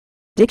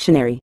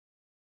Dictionary.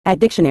 At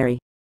dictionary.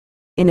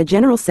 In a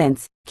general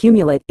sense,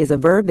 cumulate is a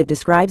verb that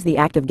describes the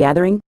act of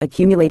gathering,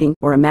 accumulating,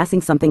 or amassing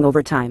something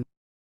over time.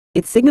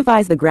 It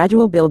signifies the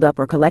gradual buildup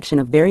or collection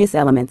of various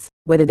elements,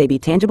 whether they be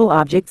tangible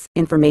objects,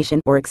 information,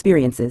 or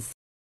experiences.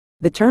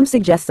 The term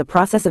suggests a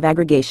process of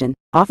aggregation,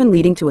 often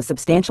leading to a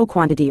substantial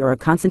quantity or a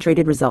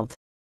concentrated result.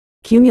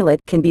 Cumulate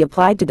can be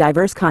applied to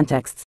diverse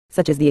contexts,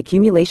 such as the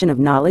accumulation of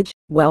knowledge,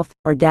 wealth,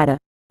 or data,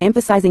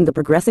 emphasizing the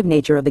progressive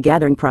nature of the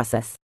gathering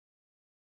process.